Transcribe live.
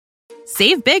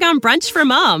Save big on brunch for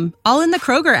mom, all in the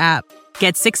Kroger app.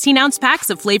 Get 16-ounce packs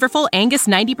of flavorful Angus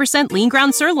 90% lean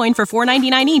ground sirloin for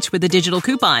 $4.99 each with a digital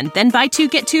coupon. Then buy 2,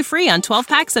 get 2 free on 12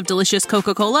 packs of delicious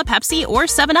Coca-Cola, Pepsi, or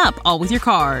 7-Up, all with your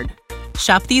card.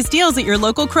 Shop these deals at your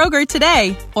local Kroger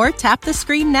today, or tap the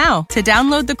screen now to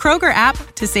download the Kroger app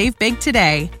to save big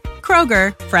today.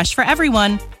 Kroger, fresh for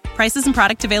everyone. Prices and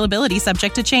product availability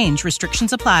subject to change.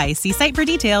 Restrictions apply. See site for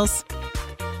details.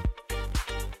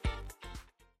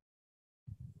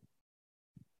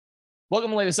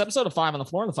 Welcome to the latest episode of 5 on the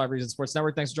Floor on the 5 Reasons Sports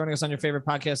Network. Thanks for joining us on your favorite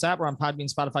podcast app. We're on Podbean,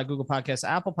 Spotify, Google Podcasts,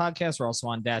 Apple Podcasts. We're also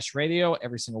on Dash Radio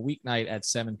every single weeknight at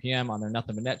 7 p.m. on their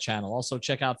Nothing But Net channel. Also,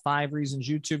 check out 5 Reasons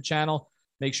YouTube channel.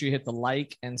 Make sure you hit the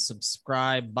like and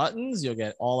subscribe buttons. You'll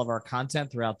get all of our content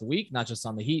throughout the week, not just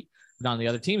on the Heat, but on the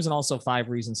other teams, and also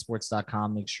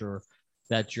 5reasonsports.com. Make sure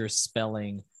that you're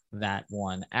spelling that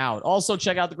one out. Also,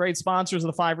 check out the great sponsors of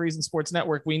the 5 Reasons Sports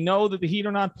Network. We know that the Heat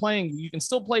are not playing. You can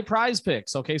still play Prize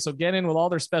Picks. Okay, so get in with all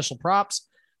their special props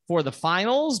for the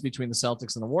finals between the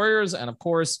Celtics and the Warriors, and of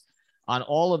course, on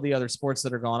all of the other sports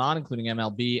that are going on, including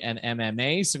MLB and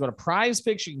MMA. So go to Prize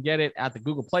Picks. You can get it at the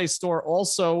Google Play Store.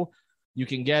 Also, you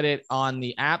can get it on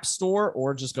the App Store,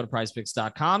 or just go to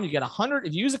prizepicks.com. You get 100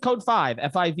 if you use the code 5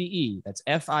 FIVE. That's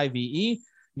FIVE. You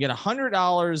get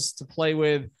 $100 to play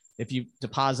with if you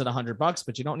deposit $100,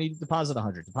 but you don't need to deposit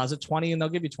 100. Deposit 20 and they'll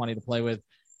give you 20 to play with.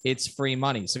 It's free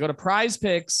money. So go to Prize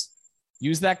Picks,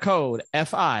 use that code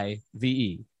FIVE.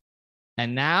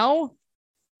 And now,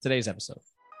 today's episode.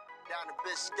 Down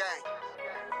the bitch gang.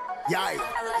 Yeah.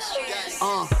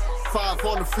 5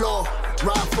 on the floor,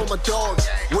 ride for my dogs.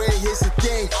 Where here's the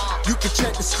thing, you can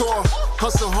check the score.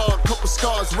 Hustle hard, couple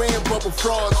scars, wearing bubble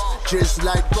frogs. Just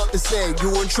like Butler said,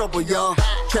 you in trouble, y'all.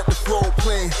 Kept the flow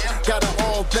playing, got it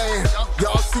all banned.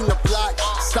 Y'all seen the block,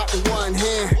 stop with one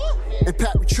hand. And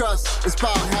Pat we trust, it's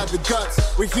power have the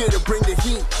guts. We're here to bring the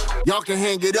heat, y'all can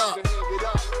hang it up.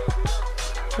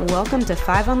 Welcome to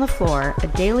 5 on the Floor, a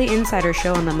daily insider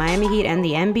show on the Miami Heat and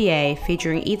the NBA,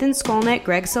 featuring Ethan Skolnick,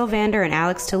 Greg Sylvander, and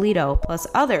Alex Toledo, plus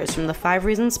others from the 5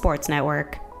 Reasons Sports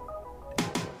Network.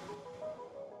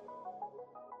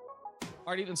 All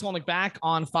right, Ethan Skolnick back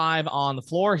on 5 on the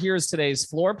Floor. Here's today's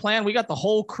floor plan. We got the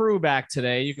whole crew back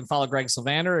today. You can follow Greg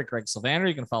Sylvander at Greg Sylvander.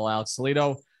 You can follow Alex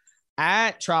Toledo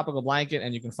at Tropical Blanket,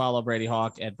 and you can follow Brady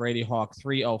Hawk at Brady Hawk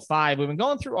 305. We've been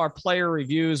going through our player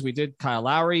reviews. We did Kyle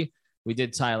Lowry. We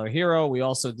did Tyler Hero. We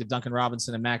also did Duncan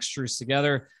Robinson and Max Strus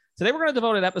together. Today, we're going to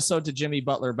devote an episode to Jimmy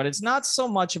Butler, but it's not so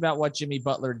much about what Jimmy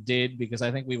Butler did, because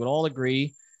I think we would all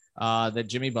agree that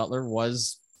Jimmy Butler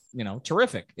was,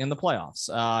 terrific in the playoffs.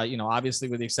 Obviously,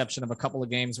 with the exception of a couple of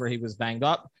games where he was banged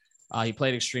up, he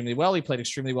played extremely well. He played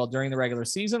extremely well during the regular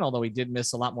season, although he did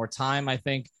miss a lot more time, I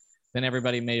think, than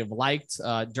everybody may have liked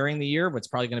during the year, but it's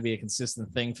probably going to be a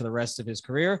consistent thing for the rest of his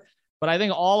career. But I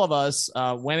think all of us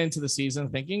went into the season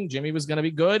thinking Jimmy was going to be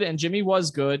good, and Jimmy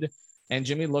was good, and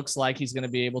Jimmy looks like he's going to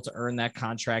be able to earn that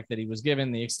contract that he was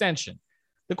given, the extension.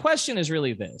 The question is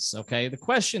really this, okay? The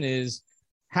question is,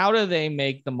 how do they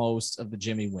make the most of the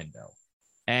Jimmy window?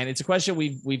 And it's a question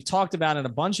we've talked about in a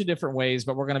bunch of different ways,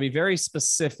 but we're going to be very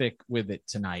specific with it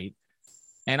tonight.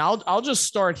 And I'll just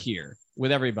start here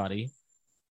with everybody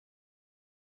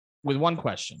with one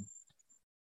question.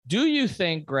 Do you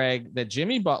think, Greg, that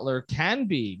Jimmy Butler can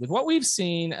be, with what we've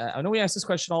seen, I know we ask this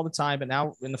question all the time, but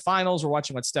now in the finals, we're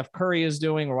watching what Steph Curry is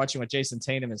doing. We're watching what Jason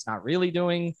Tatum is not really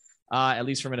doing, at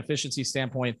least from an efficiency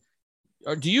standpoint.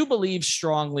 Or do you believe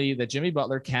strongly that Jimmy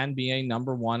Butler can be a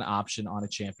number one option on a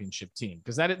championship team?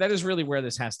 Because that is really where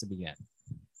this has to begin.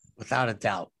 Without a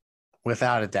doubt.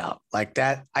 Without a doubt. Like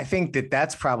that, I think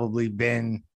that's probably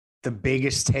been the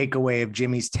biggest takeaway of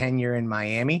Jimmy's tenure in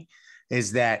Miami,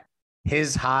 is that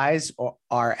his highs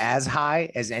are as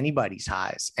high as anybody's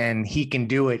highs, and he can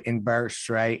do it in bursts,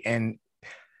 right? And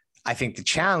I think the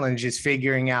challenge is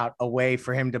figuring out a way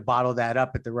for him to bottle that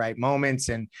up at the right moments,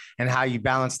 and how you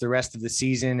balance the rest of the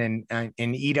season and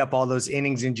eat up all those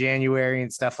innings in January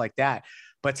and stuff like that.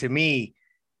 But to me,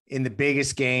 in the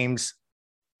biggest games,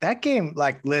 that game,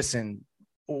 like, listen,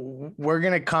 we're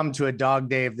going to come to a dog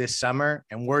day of this summer,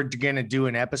 and we're going to do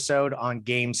an episode on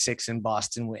Game 6 in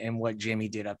Boston and what Jimmy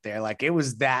did up there. Like, it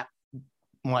was that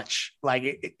much,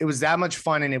 like it was that much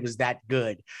fun, and it was that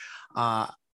good. I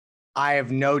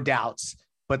have no doubts,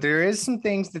 but there is some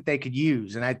things that they could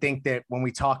use. And I think that when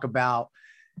we talk about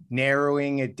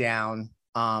narrowing it down,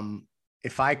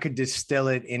 if I could distill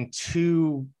it in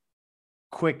 2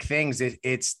 quick things,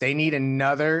 it's they need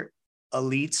another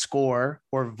elite score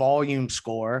or volume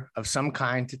score of some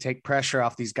kind to take pressure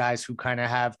off these guys who kind of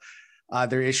have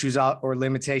their issues or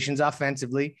limitations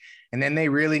offensively. And then they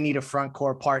really need a front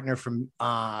court partner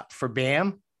for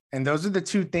Bam And those are the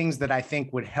two things that I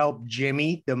think would help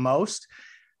Jimmy the most,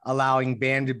 allowing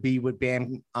Bam to be what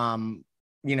Bam,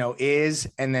 is,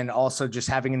 and then also just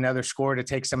having another scorer to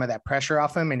take some of that pressure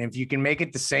off him. And if you can make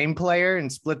it the same player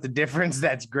and split the difference,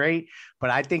 that's great.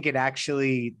 But I think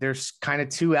there's kind of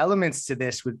two elements to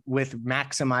this with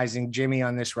maximizing Jimmy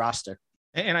on this roster.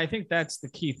 And I think that's the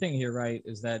key thing here, right,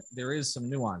 is that there is some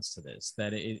nuance to this,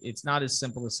 that it's not as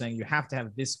simple as saying you have to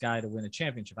have this guy to win a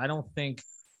championship. I don't think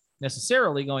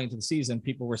necessarily going into the season,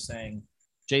 people were saying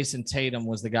Jason Tatum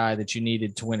was the guy that you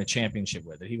needed to win a championship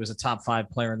with. He was a top 5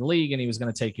 player in the league, and he was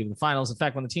going to take you to the finals. In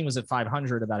fact, when the team was at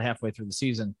 500 about halfway through the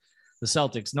season, the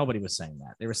Celtics, nobody was saying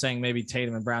that. They were saying maybe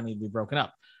Tatum and Brown need to be broken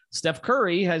up. Steph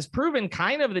Curry has proven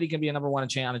kind of that he can be a number one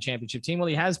on a championship team. Well,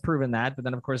 he has proven that. But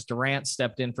then, of course, Durant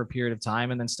stepped in for a period of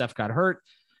time, and then Steph got hurt.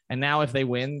 And now if they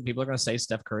win, people are going to say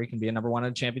Steph Curry can be a number one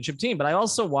on a championship team. But I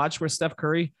also watched where Steph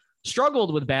Curry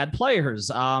struggled with bad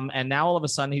players. And now all of a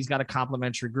sudden he's got a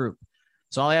complimentary group.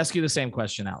 So I'll ask you the same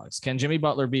question, Alex. Can Jimmy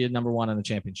Butler be a number one on the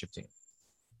championship team?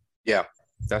 Yeah,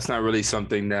 that's not really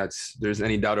something there's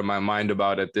any doubt in my mind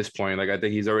about at this point. Like, I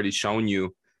think he's already shown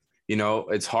you,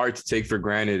 it's hard to take for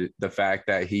granted the fact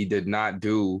that he did not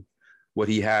do what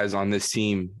he has on this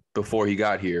team before he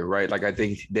got here, right? Like, I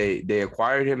think they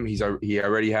acquired him. He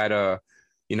already had a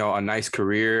nice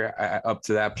career up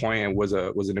to that point and was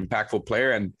an impactful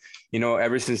player. And,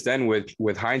 ever since then,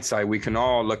 with hindsight, we can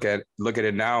all look at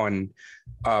it now. And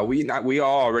we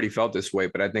all already felt this way,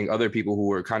 but I think other people who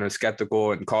were kind of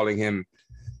skeptical and calling him,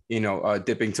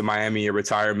 dipping to Miami, a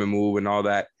retirement move and all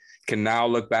that, can now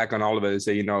look back on all of it and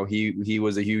say, he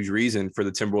was a huge reason for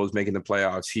the Timberwolves making the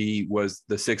playoffs. He was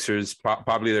the Sixers,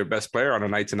 probably their best player on a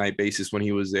night-to-night basis when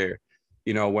he was there.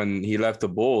 When he left the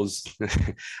Bulls,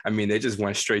 I mean, they just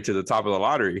went straight to the top of the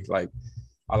lottery. Like,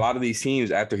 a lot of these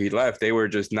teams after he left, they were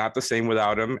just not the same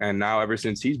without him. And now ever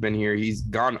since he's been here, he's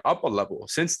gone up a level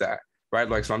since that, right?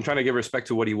 Like, so I'm trying to give respect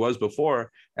to what he was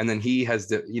before. And then he has,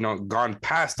 gone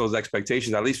past those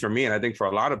expectations, at least for me. And I think for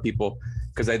a lot of people,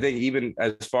 because I think even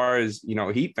as far as,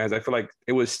 Heat fans, I feel like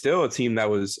it was still a team that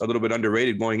was a little bit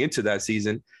underrated going into that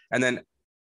season. And then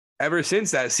ever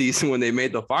since that season, when they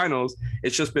made the finals,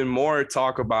 it's just been more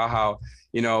talk about how,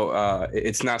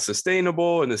 it's not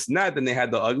sustainable and this and that. Then they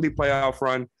had the ugly playoff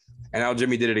run, and now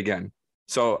Jimmy did it again.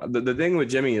 So the thing with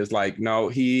Jimmy is like, no,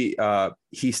 he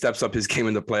steps up his game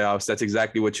in the playoffs. That's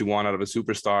exactly what you want out of a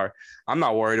superstar. I'm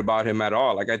not worried about him at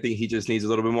all. Like, I think he just needs a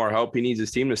little bit more help. He needs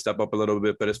his team to step up a little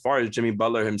bit. But as far as Jimmy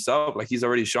Butler himself, like, he's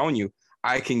already shown you,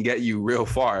 I can get you real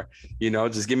far.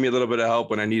 Just give me a little bit of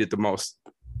help when I need it the most.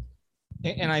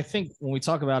 And I think when we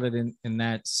talk about it in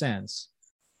that sense,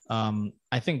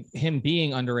 I think him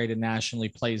being underrated nationally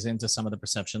plays into some of the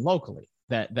perception locally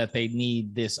that they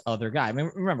need this other guy. I mean,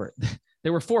 remember, they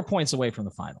were 4 points away from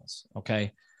the finals.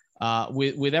 Okay.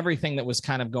 With everything that was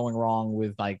kind of going wrong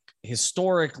with like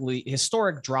historic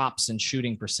drops in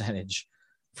shooting percentage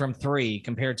from 3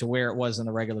 compared to where it was in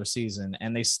the regular season.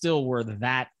 And they still were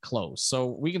that close. So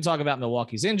we can talk about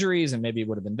Milwaukee's injuries and maybe it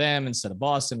would have been them instead of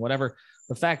Boston, whatever.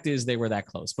 The fact is they were that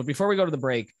close. But before we go to the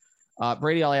break,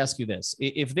 Brady, I'll ask you this.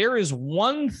 If there is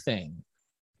one thing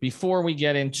before we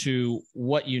get into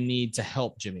what you need to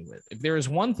help Jimmy with, if there is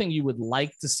one thing you would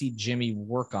like to see Jimmy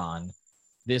work on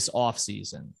this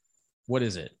offseason, what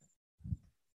is it?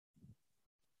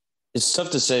 It's tough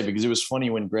to say because it was funny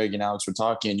when Greg and Alex were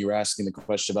talking and you were asking the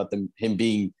question about him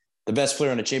being the best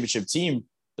player on a championship team.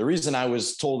 The reason I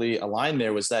was totally aligned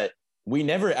there was that we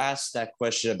never asked that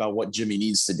question about what Jimmy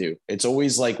needs to do. It's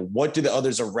always like, what do the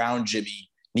others around Jimmy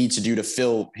need to do to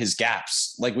fill his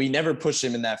gaps? Like, we never push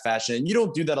him in that fashion. And you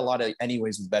don't do that a lot of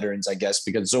anyways with veterans, I guess,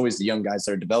 because it's always the young guys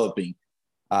that are developing.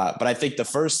 But I think the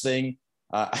first thing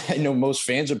I know most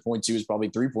fans would point to is probably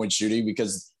 3-point shooting,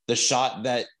 because the shot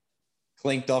that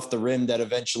clinked off the rim that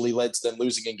eventually led to them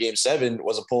losing in Game 7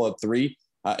 was a pull-up 3.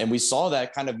 And we saw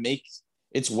that kind of make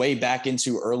its way back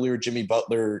into earlier Jimmy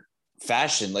Butler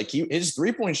fashion. Like, his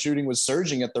 3-point shooting was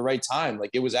surging at the right time. Like,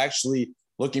 it was actually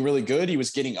looking really good. He was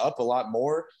getting up a lot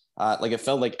more. Like, it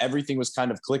felt like everything was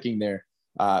kind of clicking there.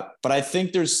 But I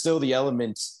think there's still the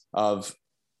element of,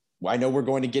 I know we're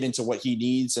going to get into what he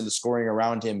needs and the scoring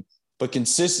around him, but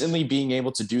consistently being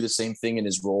able to do the same thing in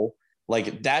his role.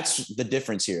 Like, that's the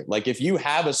difference here. Like, if you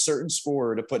have a certain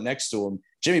scorer to put next to him,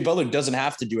 Jimmy Butler doesn't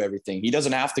have to do everything. He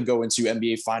doesn't have to go into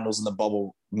NBA finals in the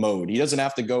bubble mode. He doesn't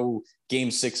have to go Game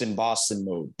 6 in Boston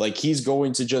mode. Like, he's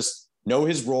going to just know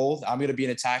his role. I'm going to be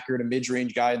an attacker and a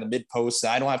mid-range guy in the mid-post.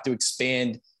 I don't have to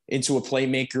expand into a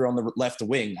playmaker on the left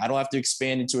wing. I don't have to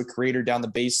expand into a creator down the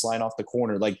baseline off the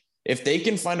corner. Like, if they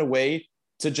can find a way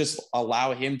to just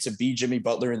allow him to be Jimmy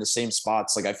Butler in the same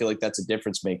spots. Like, I feel like that's a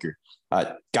difference maker.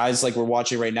 Guys like we're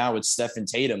watching right now with Steph and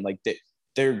Tatum, like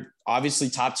they're obviously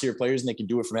top tier players and they can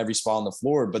do it from every spot on the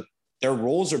floor, but their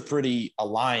roles are pretty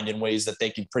aligned in ways that they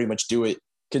can pretty much do it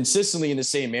consistently in the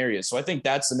same area. So I think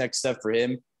that's the next step for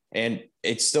him. And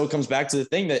it still comes back to the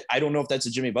thing that I don't know if that's a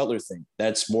Jimmy Butler thing.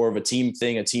 That's more of a team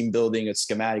thing, a team building, a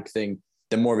schematic thing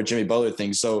than more of a Jimmy Butler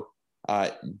thing. So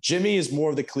Jimmy is more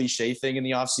of the cliche thing in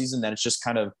the offseason, that it's just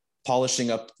kind of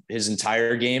polishing up his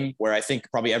entire game, where I think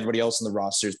probably everybody else in the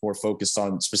roster is more focused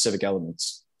on specific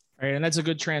elements. All right, and that's a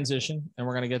good transition, and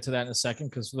we're going to get to that in a second,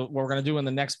 because what we're going to do in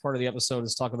the next part of the episode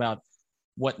is talk about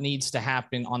what needs to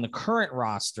happen on the current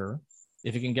roster,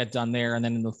 if it can get done there. And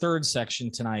then in the third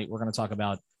section tonight, we're going to talk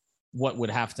about what would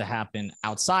have to happen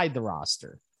outside the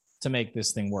roster to make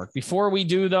this thing work. Before we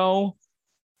do, though,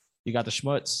 you got the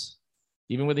schmutz.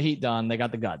 Even with the heat done, they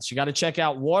got the guts. You got to check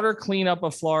out Water Cleanup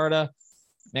of Florida.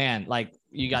 Man, like,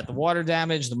 you got the water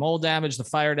damage, the mold damage, the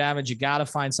fire damage. You got to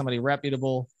find somebody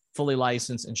reputable, fully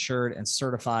licensed, insured, and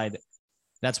certified.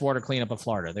 That's Water Cleanup of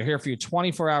Florida. They're here for you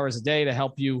 24 hours a day to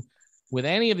help you with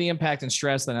any of the impact and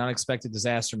stress that an unexpected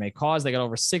disaster may cause. They got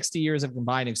over 60 years of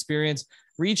combined experience.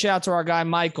 Reach out to our guy,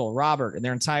 Michael, Robert, and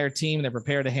their entire team. They're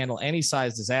prepared to handle any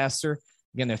size disaster.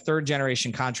 Again, they're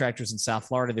third-generation contractors in South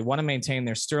Florida. They want to maintain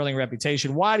their sterling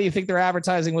reputation. Why do you think they're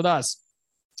advertising with us?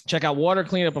 Check out Water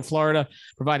Cleanup of Florida,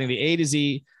 providing the A to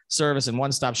Z service and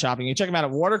one-stop shopping. You check them out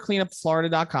at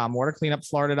watercleanupflorida.com,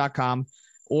 watercleanupflorida.com,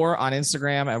 or on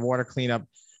Instagram at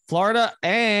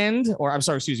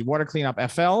watercleanupflorida Water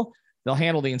Cleanup FL. They'll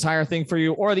handle the entire thing for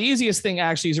you. Or the easiest thing,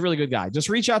 actually, he's a really good guy. Just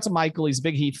reach out to Michael. He's a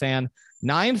big Heat fan.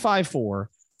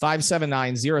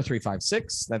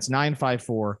 954-579-0356. That's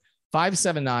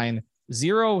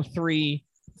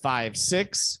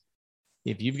 954-579-0356.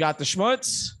 If you've got the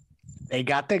schmutz, they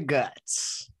got the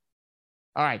guts.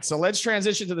 All right, so let's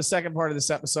transition to the second part of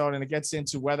this episode, and it gets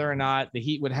into whether or not the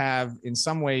Heat would have, in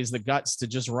some ways, the guts to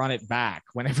just run it back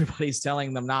when everybody's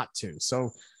telling them not to. So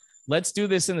let's do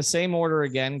this in the same order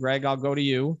again. Greg, I'll go to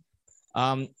you.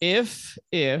 If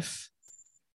it's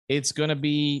going to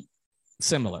be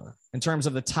similar in terms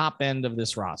of the top end of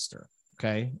this roster,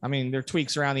 okay? I mean, there are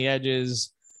tweaks around the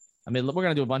edges. I mean, we're going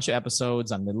to do a bunch of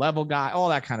episodes on mid-level guy, all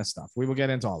that kind of stuff. We will get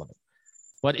into all of it.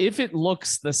 But if it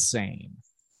looks the same,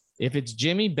 if it's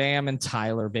Jimmy, Bam, and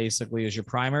Tyler basically as your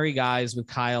primary guys with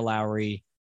Kyle Lowry,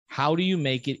 how do you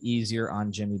make it easier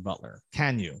on Jimmy Butler?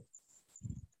 Can you?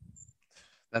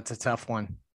 That's a tough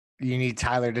one. You need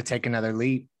Tyler to take another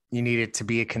leap. You need it to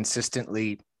be a consistent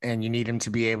leap, and you need him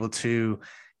to be able to,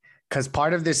 because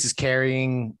part of this is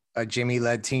carrying a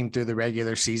Jimmy-led team through the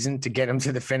regular season to get him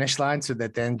to the finish line so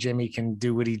that then Jimmy can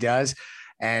do what he does.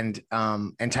 And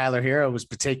Tyler Hero was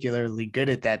particularly good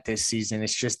at that this season.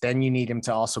 It's just then you need him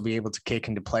to also be able to kick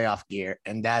into playoff gear.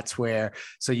 And that's where,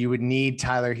 so you would need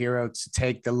Tyler Hero to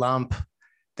take the lump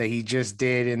that he just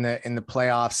did in the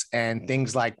playoffs, and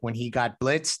things like when he got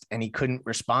blitzed and he couldn't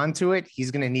respond to it, he's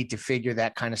going to need to figure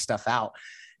that kind of stuff out.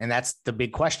 And that's the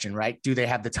big question, right? Do they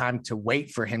have the time to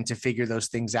wait for him to figure those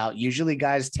things out? Usually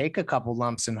guys take a couple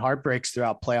lumps and heartbreaks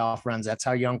throughout playoff runs. That's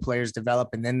how young players develop,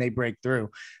 and then they break through.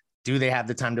 Do they have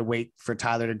the time to wait for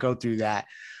Tyler to go through that?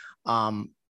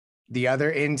 The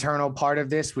other internal part of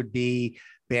this would be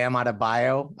Bam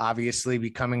Adebayo, obviously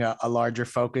becoming a larger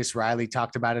focus. Riley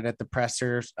talked about it at the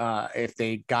pressers. If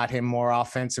they got him more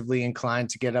offensively inclined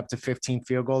to get up to 15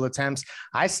 field goal attempts,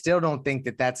 I still don't think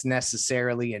that that's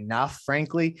necessarily enough,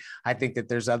 frankly. I think that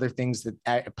there's other things that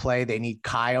at play. They need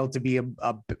Kyle to be a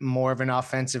more of an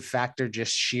offensive factor,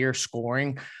 just sheer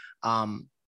scoring.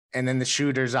 And then the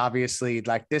shooters, obviously,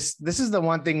 like this is the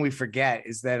one thing we forget,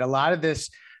 is that a lot of this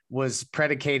was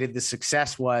predicated, the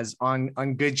success was on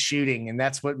good shooting. And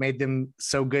that's what made them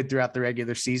so good throughout the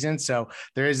regular season. So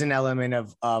there is an element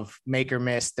of make or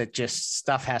miss, that just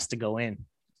stuff has to go in.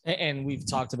 And we've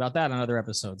talked about that on other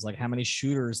episodes, like how many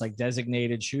shooters, like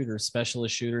designated shooters,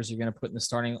 specialist shooters you're going to put in the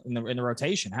starting in the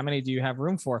rotation. How many do you have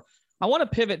room for? I want to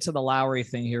pivot to the Lowry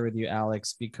thing here with you,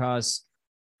 Alex, because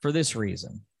for this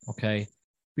reason, okay?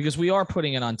 Because we are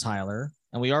putting it on Tyler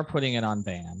and we are putting it on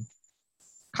Bam.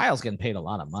 Kyle's getting paid a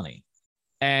lot of money,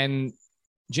 and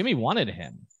Jimmy wanted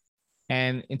him.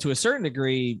 And to a certain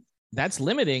degree, that's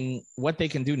limiting what they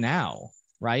can do now,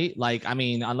 right? Like, I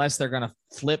mean, unless they're going to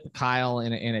flip Kyle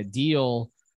in a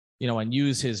deal, and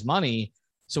use his money.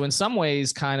 So in some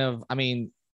ways, kind of, I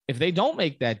mean, if they don't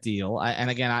make that deal,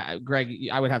 Greg,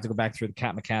 I would have to go back through the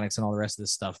cap mechanics and all the rest of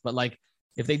this stuff. But like,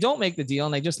 if they don't make the deal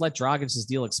and they just let Dragic's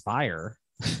deal expire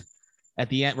at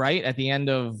the end, right? At the end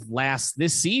of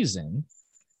this season,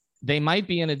 they might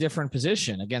be in a different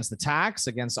position against the tax,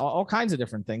 against all kinds of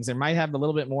different things. They might have a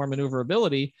little bit more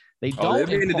maneuverability. They'd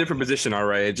be in a different position. All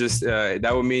right. It just,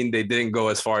 that would mean they didn't go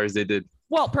as far as they did.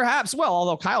 Well, perhaps. Well,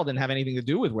 although Kyle didn't have anything to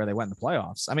do with where they went in the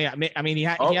playoffs. I mean, he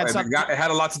had something. It had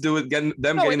a lot to do with getting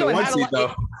the one seed,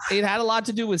 though. It had a lot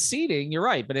to do with seeding. You're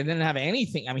right, but it didn't have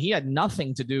anything. I mean, he had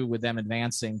nothing to do with them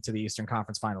advancing to the Eastern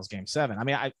Conference Finals Game 7.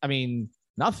 I mean,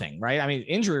 nothing, right? I mean,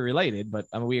 injury related, but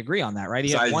we agree on that, right?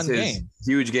 He had one game.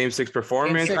 Huge Game 6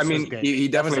 performance. I mean, he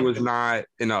definitely was not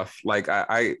enough. Like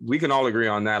we can all agree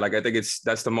on that. Like, I think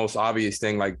that's the most obvious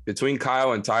thing. Like, between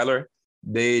Kyle and Tyler,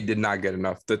 they did not get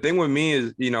enough. The thing with me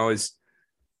is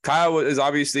Kyle is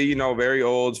obviously, very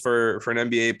old for an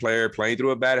NBA player, playing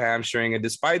through a bad hamstring. And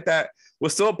despite that,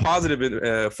 was still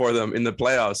positive for them in the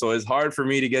playoffs. So it's hard for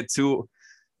me to get too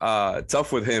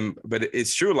tough with him. But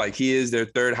it's true. Like, he is their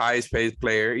third highest paid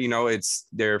player. It's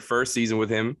their first season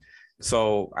with him.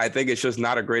 So I think it's just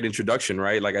not a great introduction,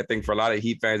 right? Like, I think for a lot of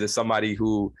Heat fans, it's somebody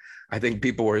who I think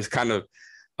people were kind of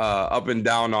up and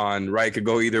down on, right? Could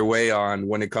go either way on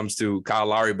when it comes to Kyle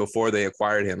Lowry before they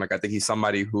acquired him. Like, I think he's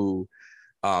somebody who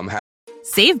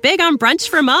Save big on brunch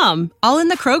for mom, all in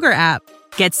the Kroger app.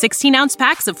 Get 16-ounce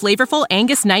packs of flavorful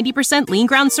Angus 90% lean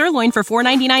ground sirloin for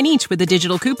 $4.99 each with a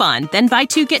digital coupon. Then buy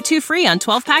 2, get 2 free on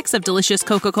 12 packs of delicious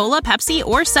Coca-Cola, Pepsi,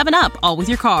 or 7-Up, all with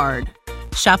your card.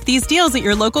 Shop these deals at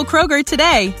your local Kroger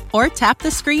today, or tap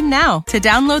the screen now to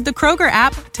download the Kroger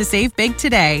app to save big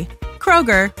today.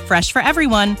 Kroger, fresh for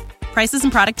everyone. Prices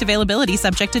and product availability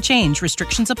subject to change.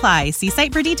 Restrictions apply. See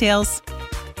site for details.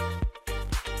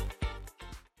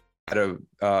 Had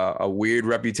a weird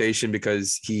reputation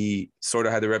because he sort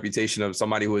of had the reputation of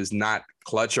somebody who is not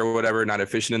clutch or whatever, not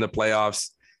efficient in the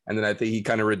playoffs. And then I think he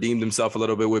kind of redeemed himself a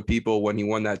little bit with people when he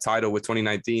won that title with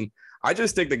 2019. I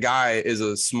just think the guy is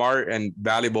a smart and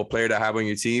valuable player to have on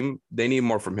your team. They need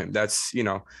more from him. That's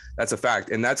a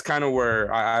fact. And that's kind of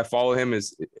where I follow him.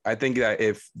 Is I think that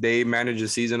if they manage the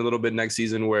season a little bit next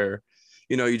season where,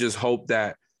 you just hope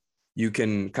that you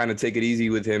can kind of take it easy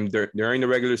with him during the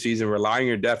regular season, rely on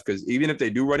your depth, because even if they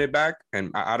do run it back, and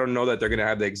I don't know that they're going to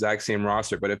have the exact same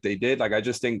roster, but if they did, like, I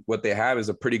just think what they have is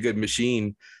a pretty good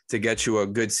machine to get you a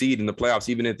good seed in the playoffs,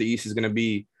 even if the East is going to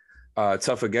be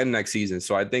tough again next season.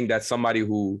 So I think that's somebody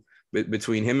who,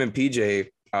 between him and PJ,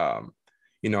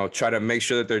 try to make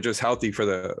sure that they're just healthy for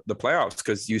the playoffs,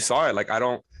 because you saw it. Like, I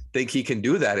don't think he can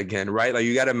do that again, right? Like,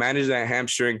 you got to manage that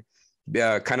hamstring.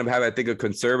 Kind of have, I think, a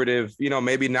conservative,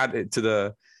 maybe not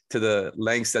to the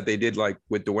lengths that they did like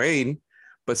with Dwayne,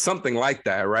 but something like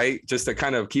that, right? Just to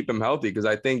kind of keep him healthy. Because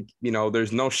I think,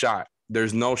 there's no shot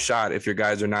if your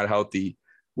guys are not healthy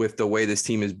with the way this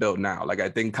team is built now. Like, I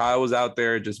think Kyle was out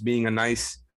there just being a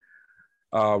nice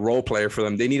role player for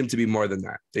them. They need him to be more than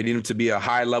that. They need him to be a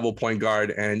high level point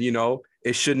guard. And,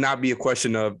 it should not be a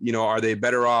question of, are they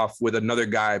better off with another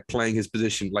guy playing his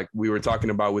position? Like we were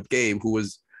talking about with Gabe, who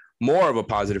was more of a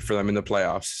positive for them in the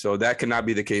playoffs. So that cannot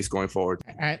be the case going forward.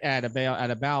 At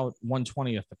about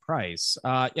 1/20th the price.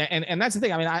 And that's the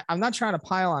thing. I mean, I'm not trying to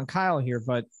pile on Kyle here,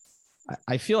 but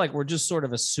I feel like we're just sort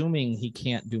of assuming he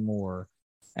can't do more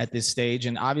at this stage.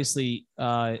 And obviously,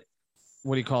 Pat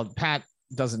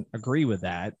doesn't agree with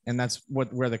that. And that's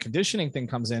where the conditioning thing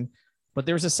comes in. But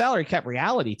there's a salary cap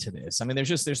reality to this. I mean,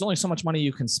 there's only so much money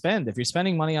you can spend. If you're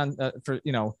spending money on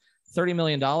 $30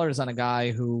 million on a guy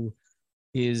who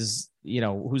is,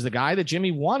 who's the guy that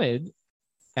Jimmy wanted,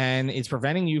 and it's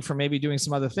preventing you from maybe doing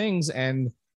some other things.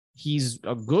 And he's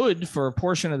good for a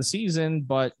portion of the season,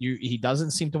 but he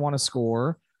doesn't seem to want to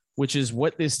score, which is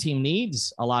what this team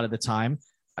needs a lot of the time.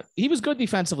 He was good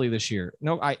defensively this year.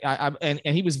 And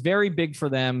he was very big for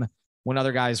them when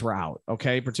other guys were out.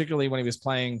 Okay. Particularly when he was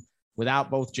playing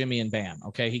without both Jimmy and Bam.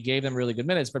 Okay. He gave them really good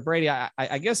minutes, but Brady,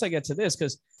 I guess I get to this,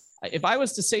 because if I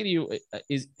was to say to you,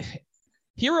 is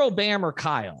Hero, Bam, or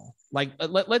Kyle? Like,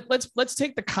 let's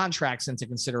take the contracts into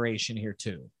consideration here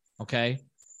too. Okay.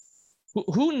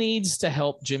 Who needs to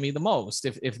help Jimmy the most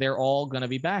if they're all going to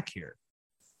be back here?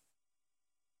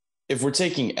 If we're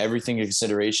taking everything into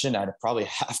consideration, I'd probably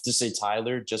have to say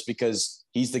Tyler, just because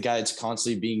he's the guy that's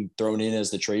constantly being thrown in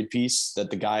as the trade piece, that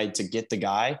the guy to get the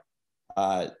guy.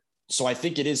 So I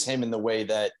think it is him in the way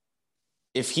that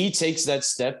if he takes that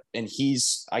step, and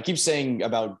I keep saying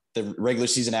about the regular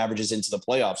season averages into the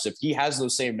playoffs, if he has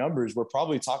those same numbers, we're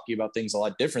probably talking about things a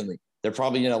lot differently. They're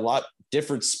probably in a lot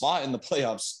different spot in the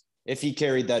playoffs if he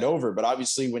carried that over. But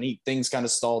obviously when things kind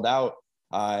of stalled out,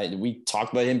 we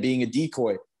talked about him being a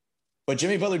decoy. But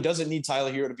Jimmy Butler doesn't need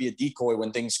Tyler Hero to be a decoy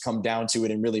when things come down to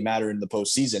it and really matter in the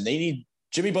postseason.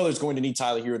 Jimmy Butler's going to need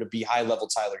Tyler Hero to be high-level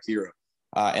Tyler Hero.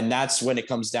 And that's when it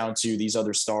comes down to these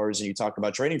other stars, and you talk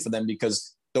about trading for them,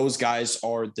 because those guys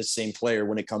are the same player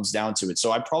when it comes down to it.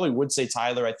 So I probably would say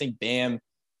Tyler. I think Bam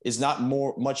is not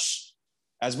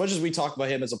as much as we talk about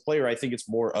him as a player, I think it's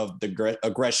more of the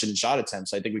aggression and shot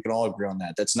attempts. I think we can all agree on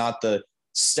that. That's not the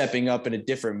stepping up in a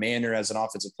different manner as an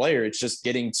offensive player. It's just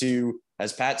getting to,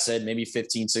 as Pat said, maybe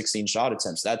 15, 16 shot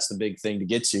attempts. That's the big thing to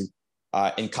get to.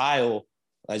 And Kyle,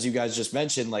 as you guys just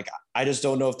mentioned, like, I just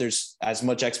don't know if there's as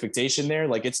much expectation there.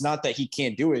 Like, it's not that he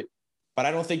can't do it, but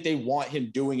I don't think they want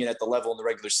him doing it at the level in the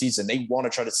regular season. They want to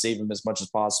try to save him as much as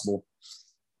possible.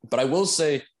 But I will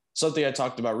say something I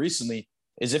talked about recently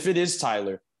is if it is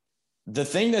Tyler, the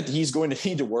thing that he's going to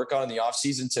need to work on in the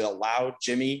offseason to allow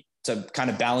Jimmy to kind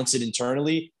of balance it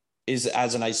internally is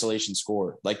as an isolation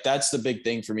scorer. Like, that's the big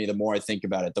thing for me. The more I think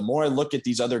about it, the more I look at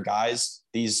these other guys,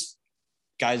 these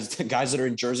guys that are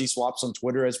in jersey swaps on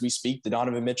Twitter as we speak, the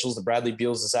Donovan Mitchells, the Bradley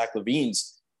Beals, the Zach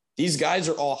LaVines, these guys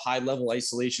are all high-level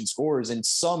isolation scorers in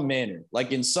some manner.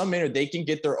 Like, in some manner, they can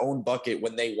get their own bucket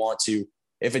when they want to.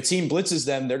 If a team blitzes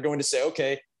them, they're going to say,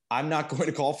 okay, I'm not going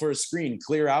to call for a screen,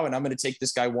 clear out, and I'm going to take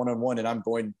this guy one-on-one, and I'm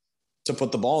going to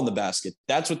put the ball in the basket.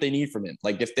 That's what they need from him.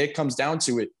 Like, if it comes down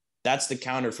to it, that's the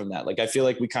counter from that. Like, I feel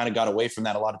like we kind of got away from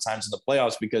that a lot of times in the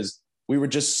playoffs because we were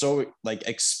just so, like,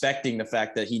 expecting the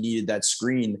fact that he needed that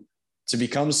screen to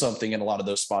become something in a lot of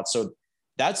those spots. So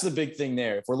that's the big thing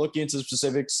there. If we're looking into the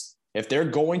specifics, if they're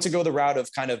going to go the route of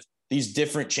kind of these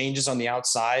different changes on the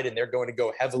outside and they're going to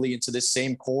go heavily into this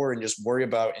same core and just worry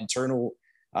about internal,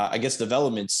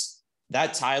 developments,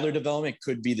 that Tyler development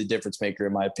could be the difference maker,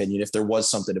 in my opinion, if there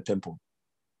was something to pinpoint.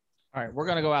 All right, we're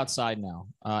going to go outside now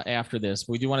after this.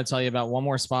 We do want to tell you about one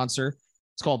more sponsor.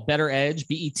 It's called Better Edge,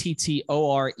 BETTOREDGE,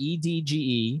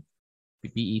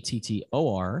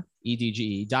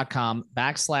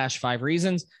 BETTOREDGE.com/5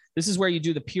 reasons. This is where you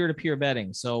do the peer-to-peer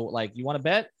betting. So, like, you want to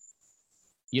bet,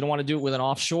 you don't want to do it with an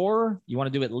offshore, you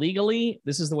want to do it legally,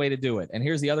 this is the way to do it. And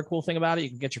here's the other cool thing about it. You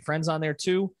can get your friends on there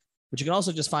too, but you can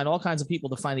also just find all kinds of people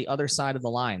to find the other side of the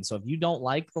line. So if you don't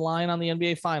like the line on the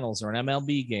NBA Finals or an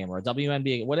MLB game or a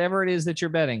WNBA, whatever it is that you're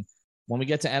betting, when we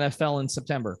get to NFL in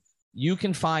September, you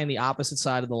can find the opposite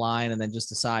side of the line and then just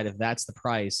decide if that's the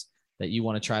price that you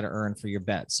want to try to earn for your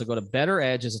bet. So go to Better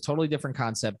Edge. It's a totally different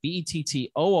concept,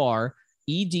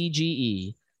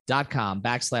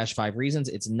 BETTOREDGE.com/5 reasons.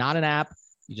 It's not an app.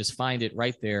 You just find it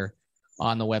right there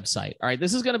on the website. All right,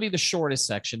 this is going to be the shortest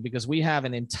section because we have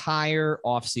an entire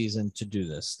offseason to do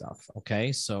this stuff,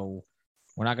 okay? So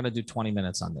we're not going to do 20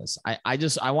 minutes on this.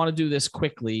 I want to do this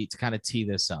quickly to kind of tee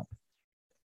this up.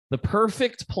 The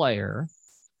perfect player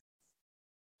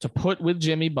to put with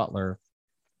Jimmy Butler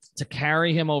to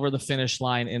carry him over the finish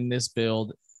line in this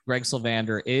build, Greg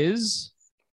Sylvander, is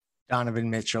Donovan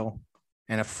Mitchell,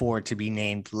 and a 4 to be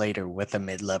named later with a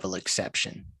mid-level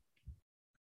exception.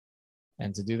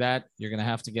 And to do that, you're going to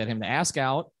have to get him to ask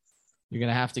out. You're going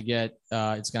to have to get,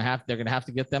 they're going to have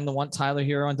to get them to want Tyler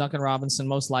Hero and Duncan Robinson,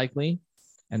 most likely.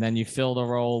 And then you fill the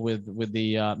role with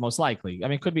the most likely. I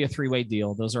mean, it could be a 3-way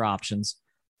deal. Those are options.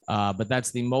 But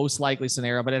that's the most likely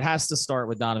scenario. But it has to start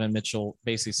with Donovan Mitchell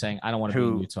basically saying, I don't want to be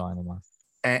in Utah anymore.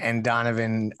 And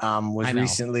Donovan was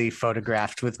recently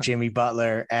photographed with Jimmy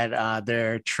Butler at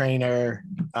their trainer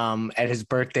at his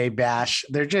birthday bash.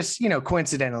 They're just,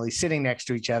 coincidentally sitting next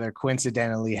to each other,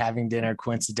 coincidentally having dinner,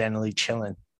 coincidentally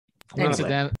chilling.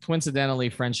 Coincidentally,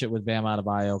 friendship with Bam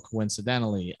Adebayo,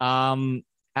 coincidentally.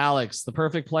 Alex, the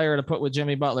perfect player to put with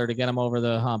Jimmy Butler to get him over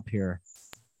the hump here.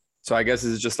 So I guess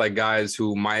it's just like guys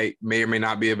who may or may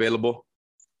not be available.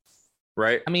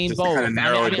 Right. I mean, just both. Kind of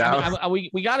narrow it down.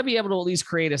 We got to be able to at least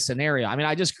create a scenario. I mean,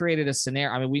 I just created a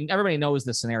scenario. I mean, everybody knows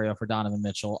the scenario for Donovan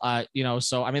Mitchell.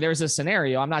 So I mean, there's a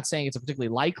scenario. I'm not saying it's a particularly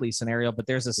likely scenario, but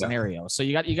there's a scenario. So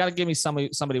you got to give me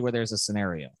somebody where there's a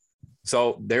scenario.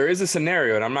 So there is a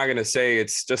scenario, and I'm not going to say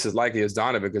it's just as likely as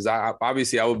Donovan because I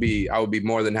would be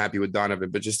more than happy with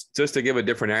Donovan. But just to give a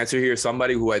different answer here,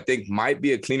 somebody who I think might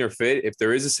be a cleaner fit if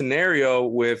there is a scenario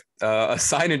with a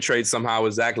sign and trade somehow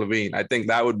with Zach LaVine. I think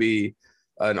that would be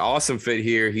an awesome fit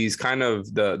here. He's kind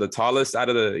of the tallest out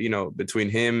of the, between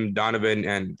him, Donovan,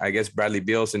 and I guess Bradley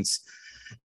Beal, since,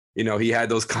 he had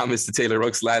those comments to Taylor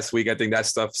Rooks last week. I think that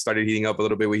stuff started heating up a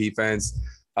little bit with Heat fans.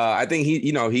 I think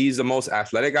he's the most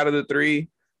athletic out of the three.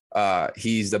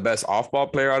 He's the best off-ball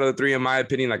player out of the three, in my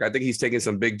opinion. Like, I think he's taken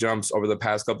some big jumps over the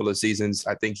past couple of seasons.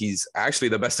 I think he's actually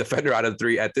the best defender out of the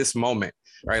three at this moment,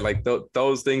 right? Like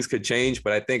those things could change,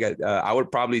 but I think I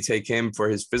would probably take him for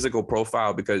his physical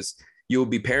profile because you'll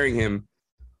be pairing him.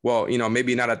 Well,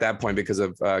 maybe not at that point because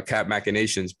of cap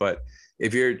machinations, but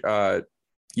if you're,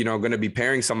 going to be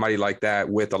pairing somebody like that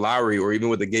with a Lowry or even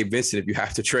with a Gabe Vincent, if you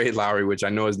have to trade Lowry, which I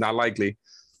know is not likely,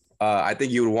 I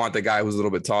think you would want the guy who's a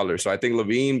little bit taller. So I think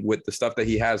LaVine, with the stuff that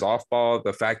he has off ball,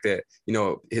 the fact that,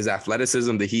 his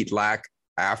athleticism, the Heat lack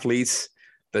athletes,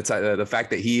 the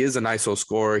fact that he is an ISO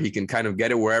scorer, he can kind of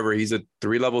get it wherever. He's a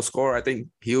 3-level scorer. I think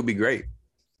he'll be great.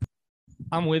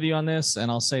 I'm with you on this, and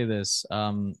I'll say this.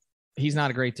 He's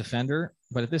not a great defender,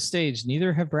 but at this stage,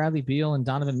 neither have Bradley Beal and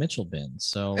Donovan Mitchell been.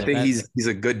 So I think he's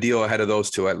a good deal ahead of those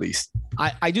two, at least.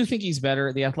 I do think he's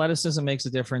better. The athleticism makes a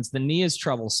difference. The knee is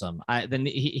troublesome.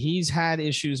 He's had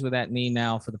issues with that knee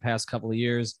now for the past couple of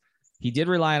years. He did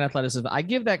rely on athleticism. I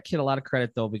give that kid a lot of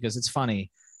credit, though, because it's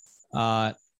funny.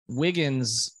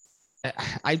 Wiggins,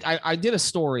 I did a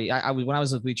story when I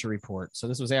was with Bleacher Report. So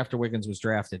this was after Wiggins was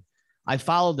drafted. I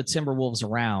followed the Timberwolves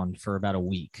around for about a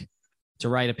week to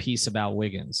write a piece about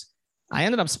Wiggins. I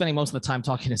ended up spending most of the time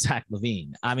talking to Zach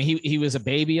LaVine. I mean, he was a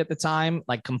baby at the time,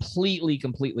 like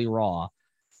completely raw.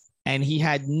 And he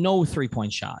had no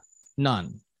 3-point shot,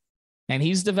 none. And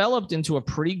he's developed into a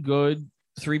pretty good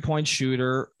 3-point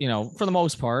shooter, for the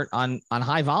most part on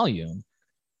high volume,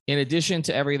 in addition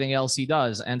to everything else he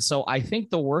does. And so I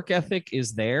think the work ethic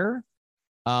is there.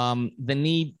 The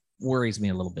need worries me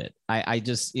a little bit. I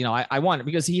just, I want it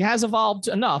because he has evolved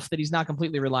enough that he's not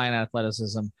completely relying on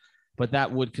athleticism, but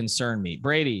that would concern me.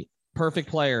 Brady, perfect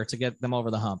player to get them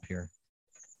over the hump here.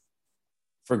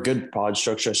 For good pod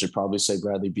structure, I should probably say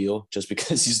Bradley Beal, just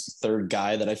because he's the third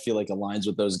guy that I feel like aligns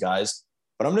with those guys.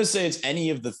 But I'm going to say it's any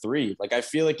of the three. Like, I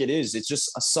feel like it is. It's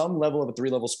just some level of a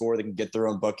 3-level scorer that can get their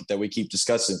own bucket that we keep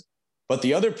discussing. But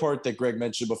the other part that Greg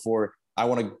mentioned before, I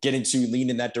want to get into, lean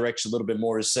in that direction a little bit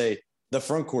more, is say the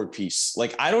front court piece.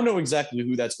 Like, I don't know exactly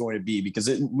who that's going to be because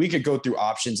we could go through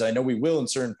options. I know we will in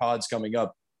certain pods coming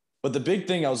up. But the big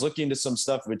thing, I was looking into some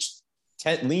stuff which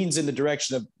leans in the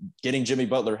direction of getting Jimmy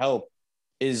Butler help,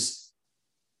 is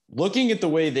looking at the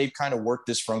way they've kind of worked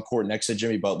this front court next to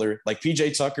Jimmy Butler. Like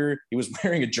PJ Tucker, he was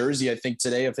wearing a jersey, I think,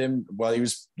 today of him while he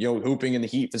was, hooping in the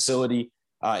Heat facility.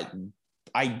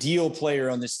 Ideal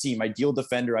player on this team, ideal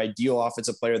defender, ideal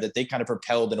offensive player that they kind of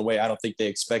propelled in a way I don't think they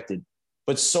expected.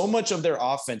 But so much of their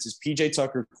offense is PJ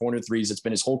Tucker corner threes. It's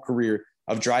been his whole career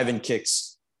of driving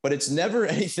kicks, but it's never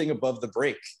anything above the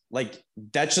break. Like,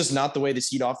 that's just not the way this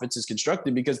Heat offense is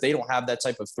constructed because they don't have that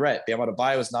type of threat. Bam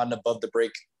Adebayo is not an above the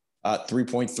break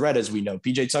 3-point threat, as we know.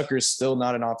 PJ Tucker is still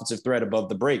not an offensive threat above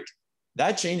the break.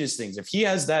 That changes things. If he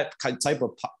has that type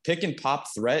of pick and pop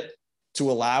threat to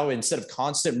allow, instead of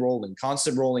constant rolling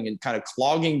and kind of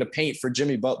clogging the paint for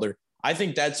Jimmy Butler, I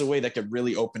think that's a way that could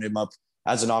really open him up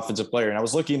as an offensive player. And I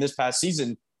was looking this past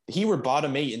season, he were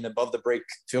bottom 8 in the above the break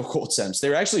field goal attempts. They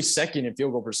were actually second in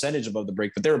field goal percentage above the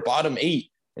break, but they were bottom 8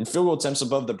 in field goal attempts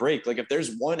above the break. Like, if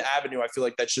there's one avenue I feel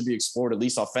like that should be explored, at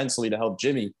least offensively, to help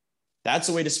Jimmy, that's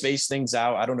a way to space things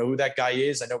out. I don't know who that guy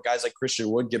is. I know guys like Christian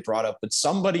Wood get brought up, but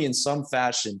somebody in some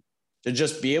fashion to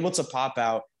just be able to pop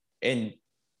out and,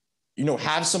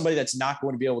 have somebody that's not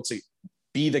going to be able to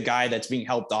be the guy that's being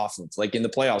helped off of, like in the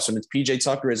playoffs. And it's PJ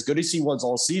Tucker, as good as he was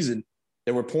all season,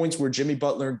 there were points where Jimmy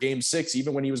Butler in game 6,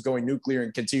 even when he was going nuclear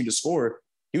and continued to score,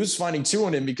 he was finding 2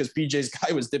 on him because PJ's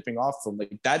guy was dipping off from,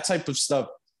 like, that type of stuff.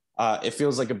 It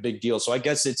feels like a big deal. So I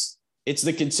guess it's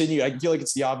the continue. I feel like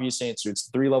it's the obvious answer. It's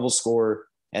the 3-level scorer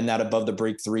and that above the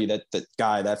break 3, that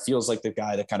guy that feels like the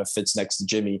guy that kind of fits next to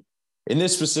Jimmy in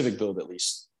this specific build, at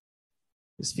least.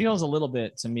 This feels a little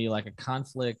bit to me like a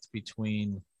conflict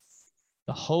between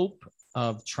the hope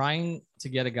of trying to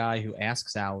get a guy who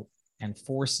asks out and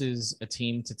forces a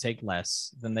team to take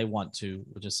less than they want to,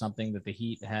 which is something that the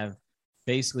Heat have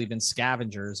basically been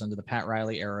scavengers under the Pat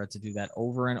Riley era to do that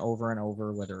over and over and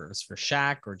over, whether it was for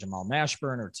Shaq or Jamal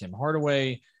Mashburn or Tim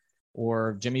Hardaway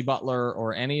or Jimmy Butler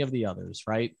or any of the others,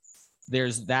 right?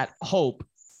 There's that hope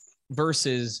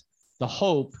versus the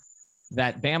hope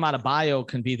that Bam Adebayo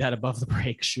can be that above the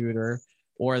break shooter,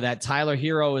 or that Tyler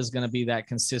Hero is going to be that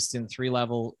consistent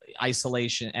 3-level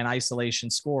isolation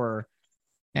scorer.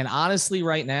 And honestly,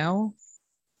 right now,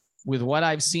 with what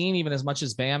I've seen, even as much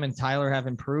as Bam and Tyler have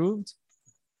improved,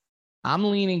 I'm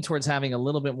leaning towards having a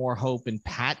little bit more hope in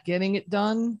Pat getting it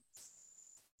done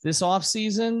this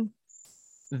offseason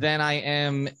than I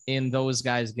am in those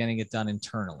guys getting it done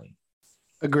internally.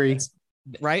 Agree.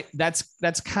 Right? That's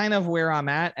kind of where I'm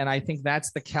at. And I think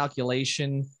that's the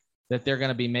calculation that they're going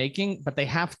to be making, but they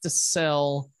have to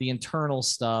sell the internal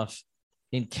stuff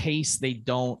in case they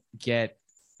don't get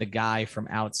the guy from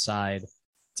outside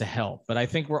to help. But I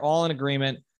think we're all in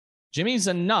agreement. Jimmy's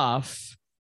enough,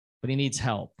 but he needs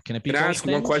help. Can it be? Can I ask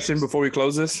one question before we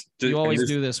close this? You always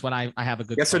do this when I have a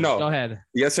good yes or no. Go ahead.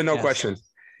 Yes or no Yes. question.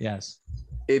 Yes.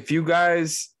 If you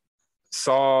guys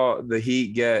saw the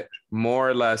Heat get more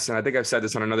or less, and I think I've said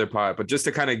this on another pod, but just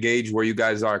to kind of gauge where you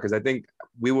guys are, because I think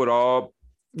we would all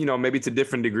maybe to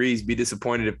different degrees, be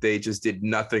disappointed if they just did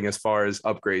nothing as far as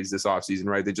upgrades this offseason,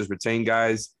 right? They just retain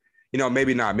guys.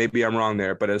 Maybe not. Maybe I'm wrong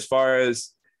there. But as far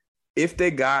as if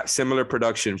they got similar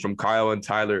production from Kyle and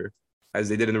Tyler as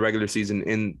they did in the regular season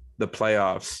in the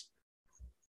playoffs,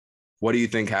 what do you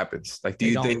think happens? Like, do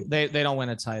you think they don't win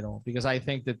a title? Because I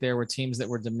think that there were teams that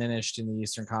were diminished in the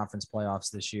Eastern Conference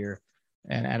playoffs this year.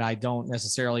 And I don't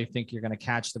necessarily think you're going to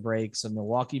catch the breaks of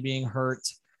Milwaukee being hurt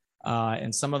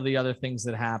and some of the other things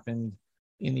that happened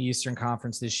in the Eastern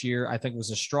Conference this year. I think it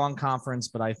was a strong conference,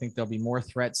 but I think there'll be more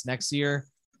threats next year.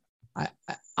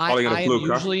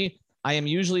 I am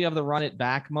usually of the run it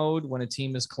back mode when a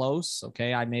team is close.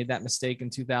 Okay. I made that mistake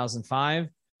in 2005.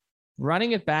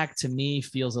 Running it back to me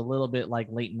feels a little bit like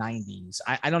late 90s.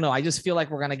 I don't know. I just feel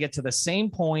like we're going to get to the same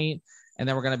point and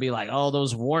then we're going to be like, oh,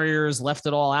 those Warriors left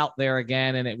it all out there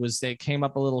again. And they came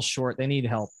up a little short. They need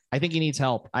help. I think he needs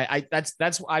help.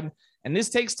 And this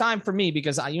takes time for me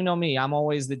because me, I'm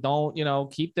always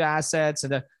keep the assets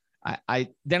and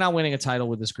they're not winning a title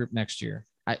with this group next year.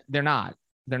 They're not.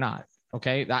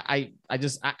 Okay.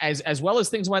 As well as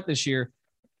things went this year,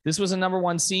 this was a number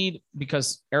 1 seed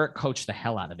because Eric coached the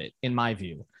hell out of it, in my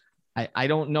view. I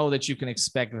don't know that you can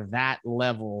expect that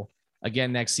level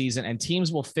again next season, and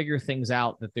teams will figure things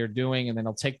out that they're doing, and then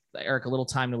it'll take Eric a little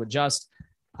time to adjust.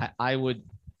 I would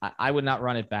not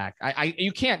run it back.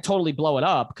 You can't totally blow it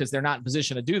up because they're not in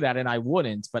position to do that, and I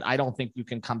wouldn't, but I don't think you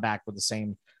can come back with the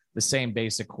same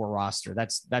basic core roster.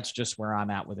 That's just where I'm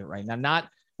at with it right now. Not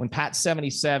when Pat's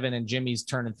 77 and Jimmy's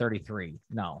turning 33.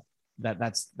 No.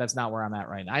 That's not where I'm at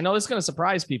right now. I know it's going to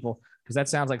surprise people because that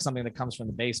sounds like something that comes from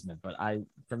the basement, but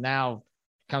from now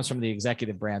comes from the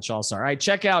executive branch also. All right.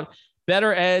 Check out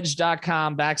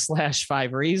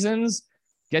betteredge.com/5 reasons.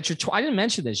 Get your, I didn't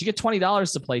mention this. You get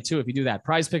 $20 to play too. If you do that,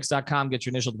 prizepicks.com, get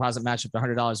your initial deposit match up to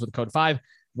 $100 with code 5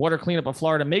 water cleanup of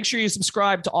Florida. Make sure you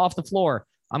subscribe to Off the Floor.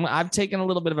 I've taken a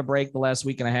little bit of a break the last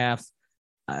week and a half.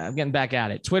 I'm getting back at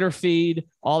it. Twitter feed,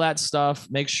 all that stuff.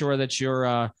 Make sure that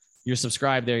you're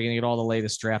subscribed there. You're going to get all the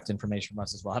latest draft information from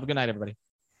us as well. Have a good night, everybody.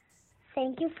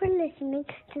 Thank you for listening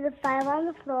to the 5 on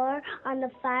the Floor on the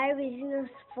 5 Regional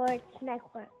Sports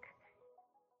Network.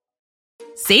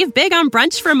 Save big on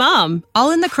brunch for mom,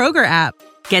 all in the Kroger app.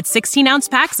 Get 16-ounce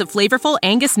packs of flavorful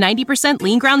Angus 90%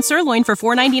 lean ground sirloin for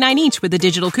 $4.99 each with a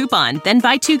digital coupon. Then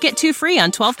buy 2, get 2 free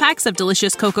on 12 packs of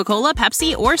delicious Coca-Cola,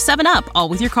 Pepsi, or 7-Up, all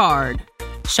with your card.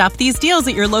 Shop these deals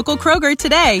at your local Kroger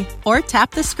today, or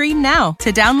tap the screen now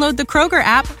to download the Kroger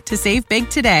app to save big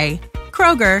today.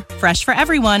 Kroger, fresh for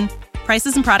everyone.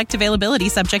 Prices and product availability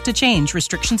subject to change.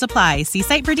 Restrictions apply. See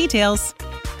site for details.